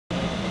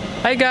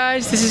Hi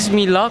guys, this is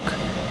me, Luck.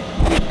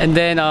 And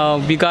then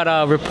we got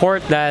a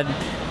report that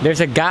there's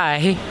a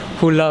guy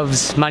who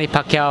loves Manny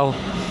Pacquiao,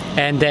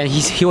 and then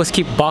he was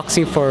keep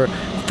boxing for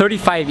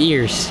 35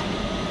 years.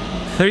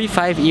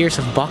 35 years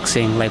of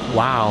boxing, like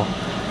wow.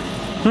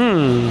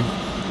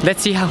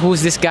 Let's see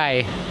who's this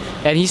guy.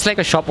 And he's like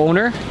a shop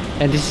owner,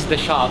 and this is the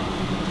shop.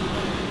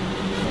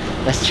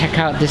 Let's check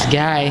out this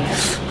guy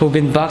who's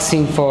been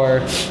boxing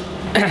for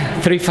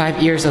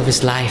 35 years of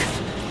his life.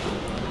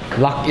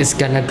 Luck is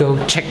gonna go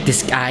check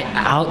this guy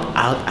out.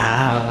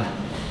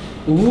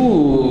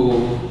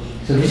 Ooh.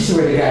 So this is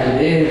where the guy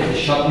lives, the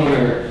shop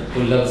owner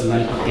who loves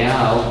Manny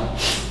Pacquiao.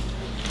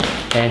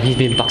 And he's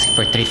been boxing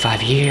for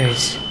 35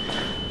 years.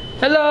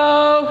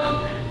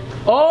 Hello!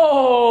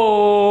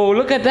 Oh,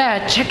 look at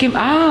that. Check him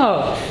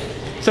out.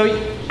 So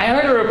I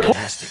heard a report.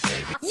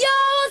 Yo,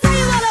 tell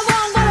me what I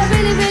want, what I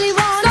really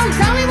want. Don't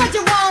tell me what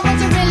you want, what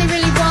you really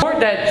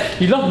want. That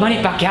you love Manny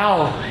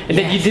Pacquiao and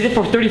that you did it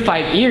for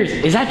 35 years.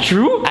 Is that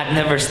true? I've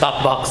never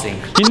stopped boxing.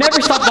 You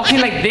never stopped boxing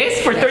like this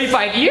for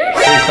 35 years?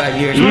 35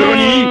 years.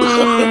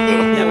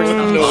 Never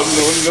stopped boxing.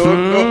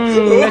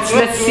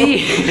 Let's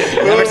see.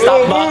 Never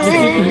stopped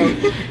boxing.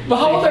 But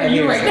how old are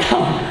you right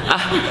now?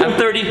 I'm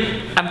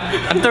 30.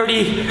 I'm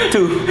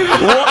 32.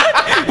 What?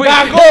 Wait,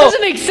 that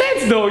doesn't make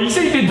sense though. You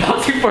said you've been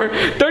boxing for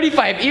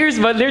 35 years,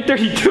 but they're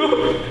 32. Wait,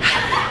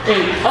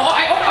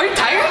 are you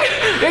tired?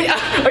 Wait,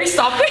 are you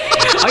stopping?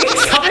 Are you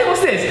stopping?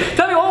 What's this?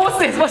 Tell me, what's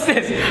this? What's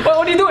this? What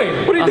are you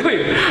doing? What are you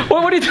doing?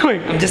 What are you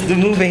doing? I'm just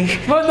moving.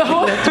 What the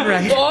whole? Left to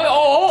right.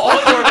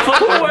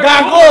 Footwork.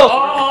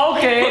 Oh,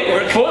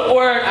 okay.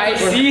 Footwork. I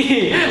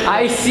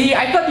see.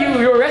 I thought you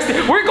were resting.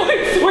 Where are you going?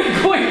 Where are you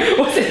going?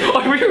 What's this?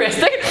 Oh, were you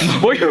resting?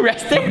 Were you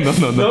resting? No. Oh,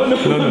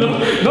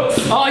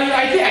 I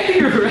think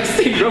you're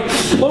resting, bro.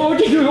 What are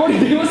you doing? What are you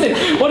doing? What's this?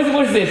 What is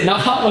this? Now,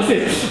 what's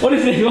this? What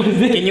is this? What is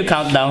this? Can you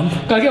count down?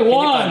 Okay,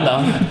 1,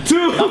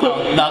 2,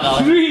 Knock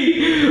out.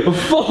 3, 4,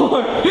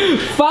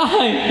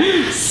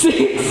 5,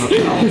 6,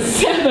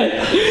 7,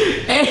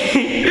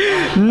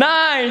 8, 9,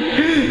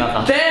 10. Knock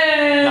out.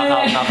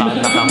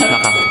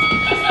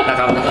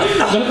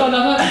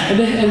 And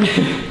then.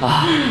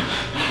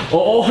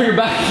 Oh, you're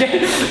back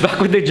again. Back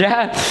with the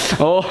jab.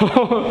 Oh,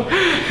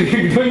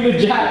 you're doing the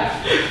jab.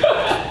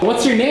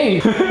 What's your name?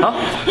 Huh?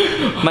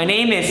 My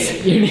name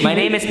is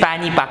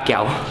Panny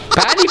Pacquiao.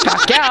 Panny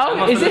Pacquiao?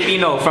 I'm a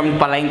Filipino from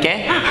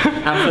Palenque.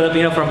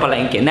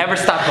 Never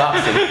stopped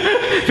boxing.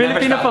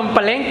 Filipino from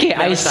Palenque.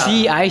 I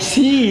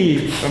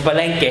see. From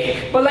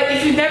Palenque. But like,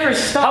 if you never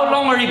stop. How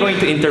long are you going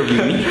to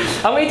interview me?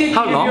 I waited.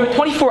 How long?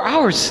 24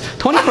 hours.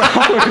 24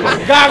 hours.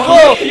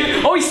 Gago!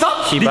 Oh, he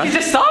stopped? Shiba? Did you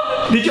just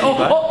stop? Did you?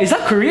 Oh, is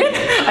that Korean?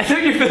 I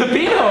thought you're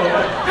Filipino.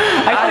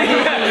 I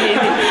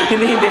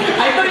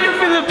thought you're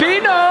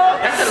Filipino.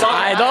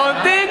 I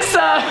don't think so.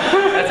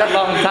 That's a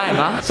long time,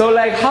 huh? So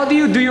like, how do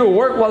you do your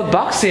work while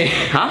boxing?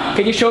 Huh?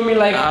 Can you show me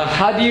like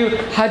how do you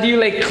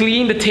like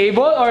clean the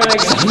table or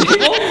like something?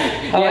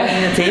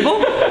 Yeah, the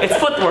table? It's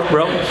footwork,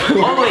 bro.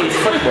 Always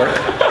footwork.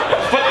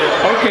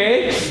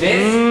 Okay. This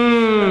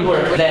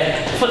footwork. Then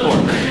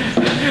footwork.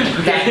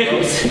 That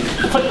goes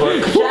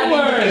footwork.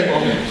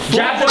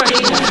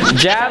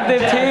 Jab the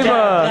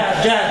table.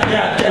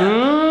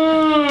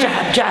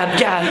 Jab.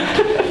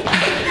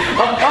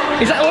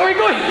 Is that where we're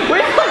going? Where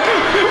are you going?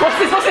 What's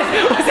this?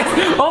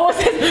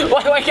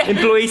 Why can't?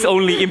 Employees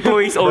only.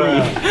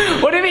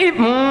 What do you mean?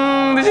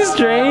 This is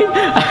strange.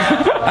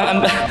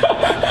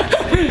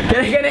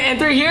 Can I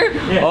enter here?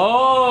 Yeah.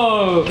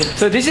 Oh,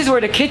 so this is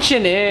where the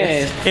kitchen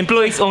is. Yes.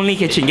 Employees only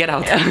kitchen. Get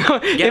out.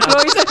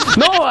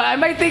 No, I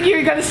might think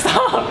you're gonna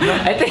stop.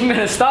 I think I'm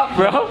gonna stop,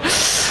 bro.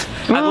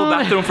 I'll go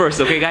bathroom first,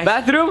 okay, guys?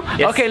 Bathroom?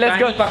 Yes. Okay, let's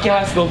go. Pacquiao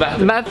has to go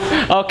bathroom.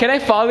 Oh, can I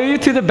follow you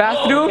to the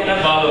bathroom? You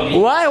cannot follow me.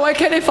 Why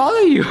can't I follow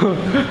you?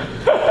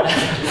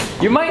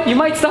 You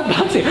might stop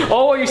boxing.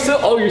 You're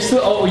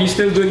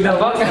still doing that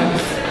boxing.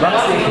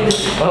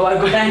 Oh, I'll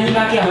go. Panny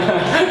Pacquiao.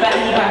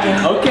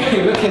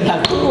 Okay, look at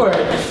that footwork.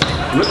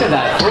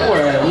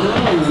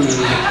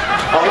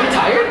 Are you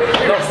tired?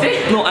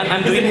 No,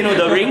 I'm doing,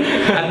 the ring.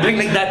 I'm doing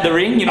like that, the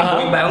ring.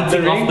 Going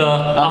bouncing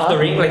off the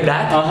ring like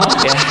that.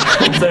 Yeah,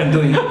 that's what I'm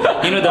doing. The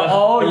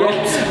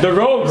ropes. The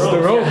ropes.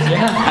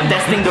 Yeah. I'm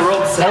testing the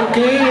ropes.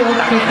 Okay.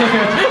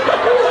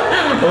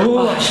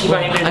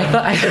 I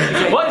thought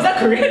What is that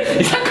Korean?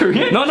 Is that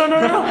Korean? No.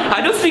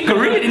 I don't speak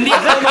Korean. Hindi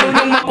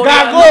ako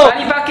Gago!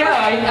 Panny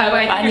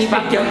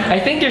Pacquiao. I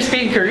think you're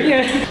speaking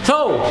Korean.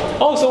 So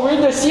we're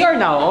in the CR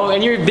now.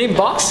 And you've been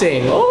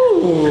boxing.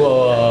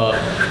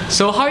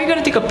 So how are you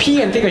gonna take a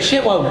pee and take a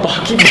shit while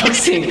boxing?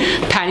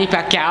 Panny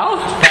Pacquiao?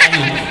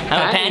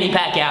 Panny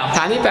Pacquiao.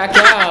 Panny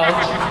Pacquiao.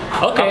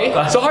 Okay.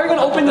 So how are you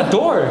gonna open the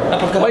door?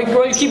 Why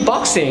you keep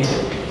boxing?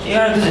 You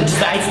gotta do the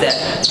side step.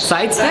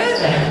 Side step?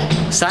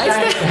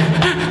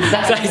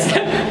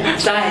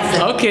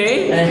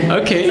 Okay.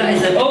 Side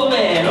step. Oh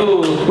man.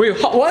 Oh. Wait,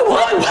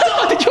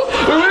 what? Did you?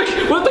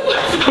 What the?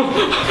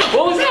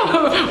 What was that?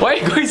 Why are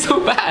you going so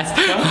fast?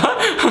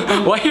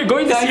 Why are you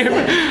going to see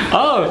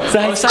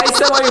side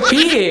step while you're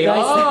peeing?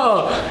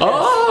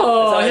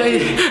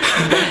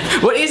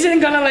 What isn't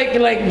gonna like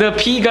the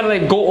pee gonna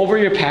like go over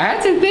your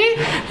pants and thing?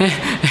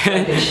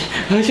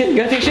 Oh shit, you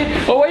gotta take shit.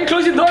 Oh, why you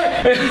close your door?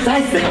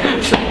 Size.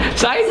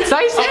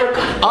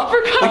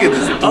 Uppercut. Look at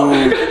this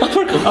dude.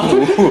 Uppercut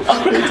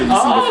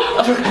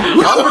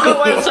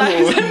one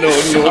size.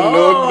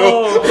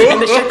 No.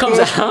 And the shit comes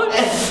out.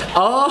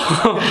 Oh.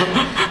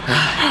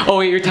 Oh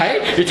wait, you're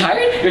tired? You're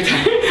tired?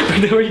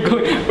 Where are you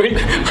going?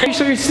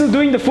 So you're still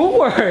doing the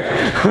footwork.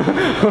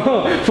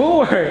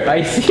 Footwork.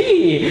 I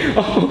see.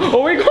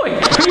 Oh, where are you going?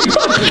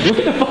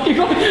 Where the fuck are you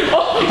going?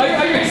 Oh,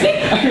 are you resting?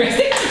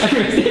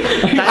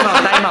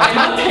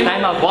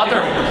 Time out.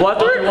 Water?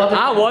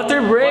 Ah,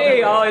 water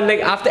break. Oh, and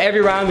like after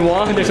every round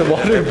one, there's a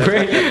water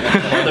break.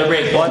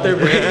 Water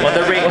break.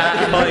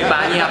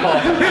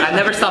 I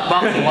never stop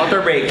boxing.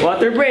 Water break.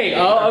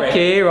 Oh,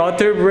 okay.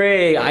 Water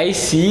break. I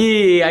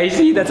see.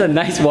 That's a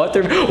nice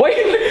water. Why are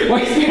you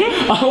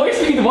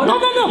spraying the water?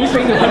 No. You're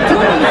spraying the water.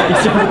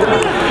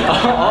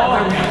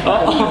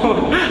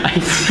 I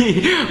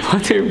see.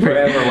 Water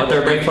break.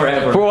 Water break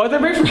forever. For water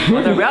break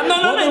forever?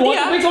 No.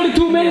 Water break's only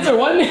 2 minutes or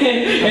 1 minute.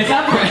 It's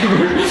not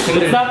forever.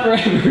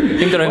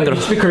 Intro. You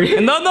speak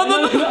Korean? No.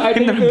 I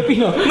think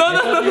Filipino. No.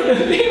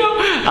 Filipino?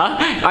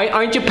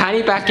 Aren't you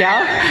Panny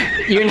Pacquiao?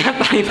 You're not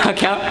Panny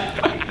Pacquiao.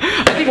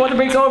 I think water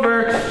break's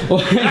over.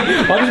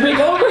 Water break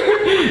over.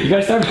 You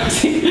gotta start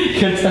boxing.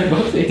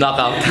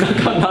 Knockout.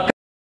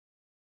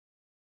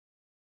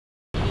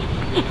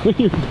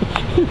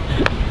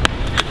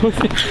 What's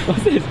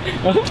this?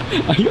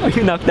 Are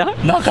you knocked out?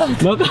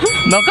 Knockout. 1,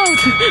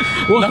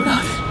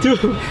 2,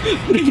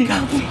 3,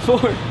 4,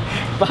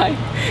 5,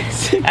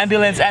 6.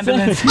 Ambulance.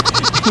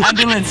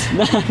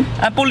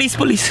 Police.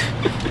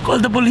 Call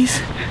the police.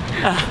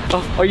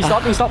 Oh, you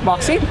stopped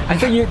boxing? I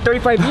thought you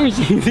 35 years.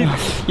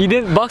 You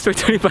didn't box for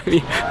 35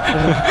 years.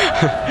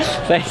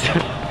 Nice.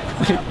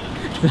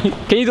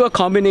 Can you do a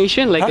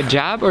combination, like a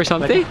jab or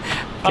something?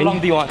 How long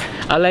do you want?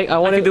 I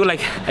want to do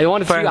like I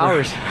want 3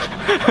 hours.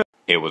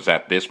 It was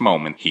at this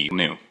moment he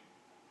knew.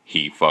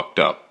 He fucked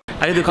up.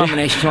 I can do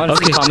combination. You want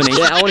to see combination?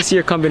 Yeah, I want to see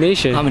your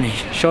combination.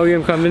 Show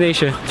your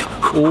combination.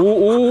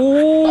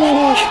 Ooh.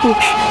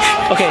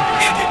 Okay,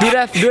 do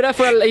that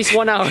for at least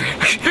 1 hour.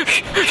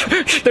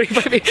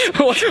 35.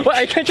 What?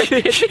 I can't try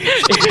to hit it.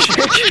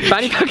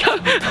 Manny Pacquiao.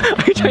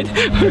 Are you trying to?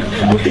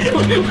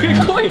 Where are you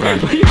going?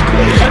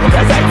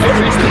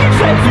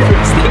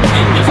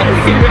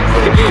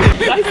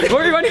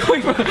 Where are you running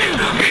away from?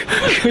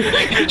 You're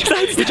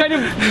trying to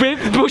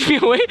push me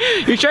away?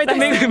 You're trying to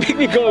make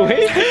me go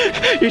away?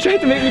 You're trying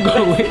to make me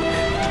go away?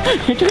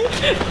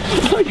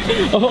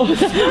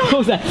 What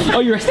was that? Oh,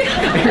 you're resting?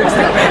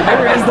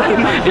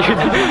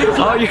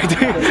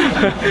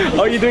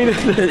 You're doing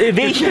the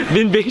invasion.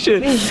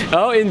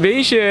 Oh,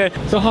 invasion.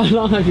 So how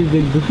long have you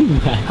been doing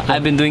that?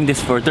 I've been doing this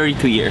for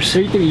 32 years.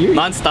 33 years?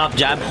 Non-stop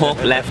jab, hook,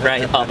 left,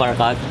 right,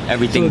 uppercut,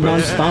 everything. So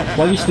non-stop?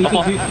 While you're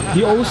sleeping? Do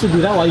you always do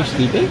that while you're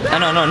sleeping?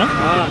 No.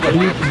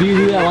 Do you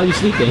do that while you're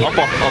sleeping?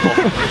 Opo.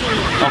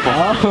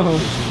 Oh.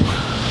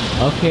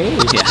 Okay.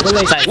 Yeah. But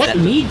like, what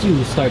made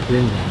you start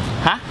doing that?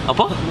 Huh?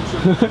 Opo?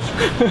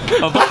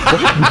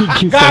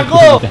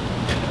 Gago!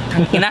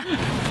 Ina?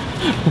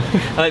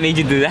 What made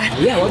you do that?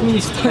 Yeah, what made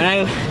you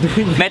start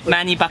doing that? Met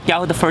Manny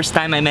Pacquiao the first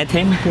time I met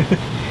him.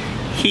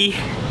 He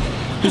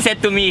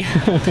said to me,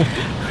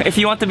 if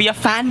you want to be a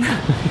fan,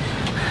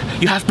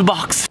 you have to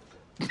box.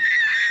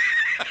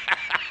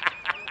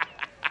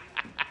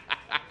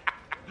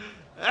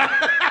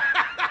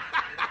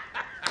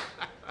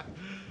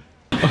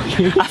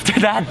 After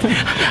that,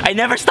 I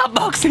never stopped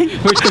boxing.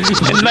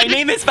 And my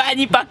name is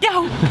Panny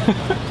Pacquiao.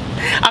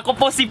 Ako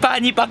po si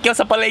Panny Pacquiao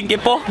sa palengke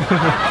po.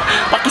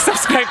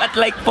 Paki-subscribe at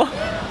like po.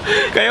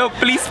 Kayo,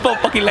 please po,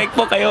 paki-like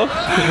po kayo.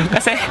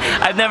 Kasi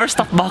I've never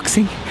stopped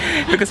boxing.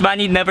 Because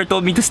Manny never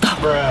told me to stop.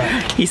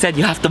 He said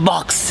you have to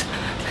box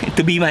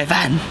to be my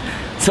fan.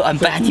 So I'm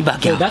Panny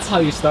Pacquiao. So that's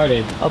how you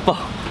started. Opo.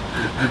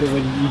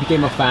 When you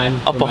became a fan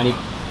of Manny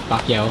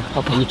Pacquiao,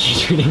 and you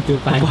changed your name to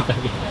Panny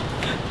Pacquiao.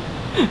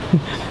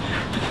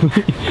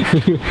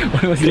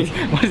 What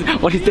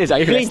is this? Are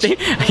you resting?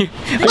 Are you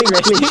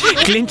resting?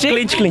 Clinching?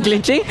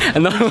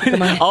 No.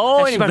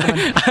 Oh,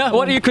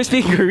 what are you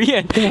speaking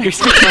Korean? You're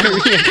speaking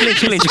Korean.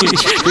 Clinch.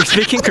 You're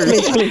speaking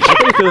Korean. I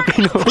think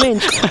Filipino.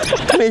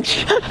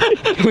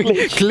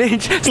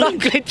 Clinch. Stop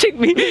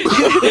clinching me.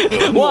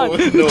 1,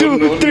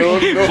 2,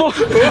 3,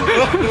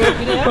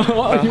 4.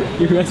 Are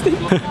you resting?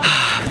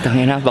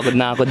 Tangina, pagod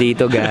na ako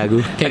dito,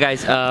 gago. Okay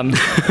guys,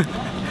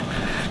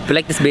 if you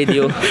like this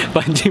video,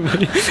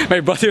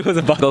 my brother was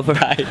about go for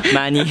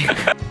Manny.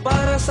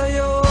 Para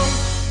sa'yo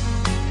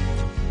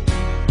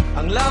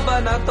ang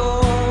laban na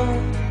to.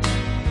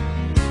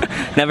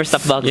 Never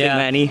stop boxing,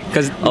 Manny.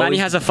 Because Manny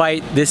has a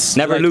fight this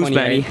Never July lose, 20,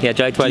 Manny. right? Yeah,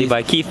 July 20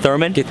 by Keith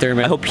Thurman. I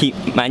hope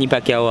Manny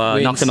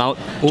Pacquiao knocks him out.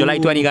 Ooh. July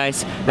 20,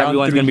 guys.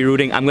 Everyone's gonna be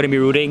rooting. I'm gonna be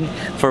rooting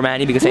for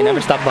Manny because I never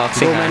stop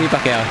boxing. Go Manny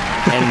Pacquiao.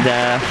 And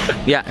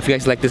yeah, if you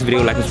guys like this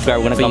video, like and subscribe.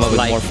 We're gonna come up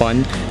with more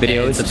fun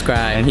videos. And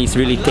subscribe. And he's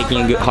really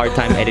taking a good hard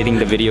time editing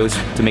the videos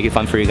to make it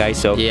fun for you guys.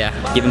 So yeah,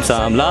 give him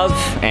some love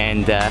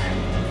and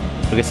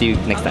We'll see you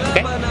next time,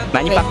 okay?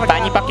 Panny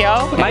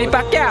Pacquiao. Manny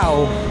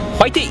Pacquiao.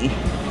 Fighting!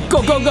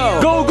 Go, go, go.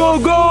 Go, go,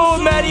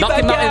 go! Manny Knock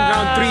him out in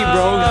round 3,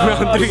 bro.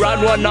 Round 3.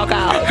 Round 1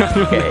 knockout.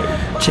 Okay.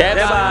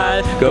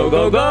 Cheban. Go,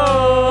 go,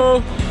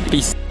 go!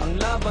 Peace. Ang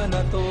laban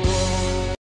na to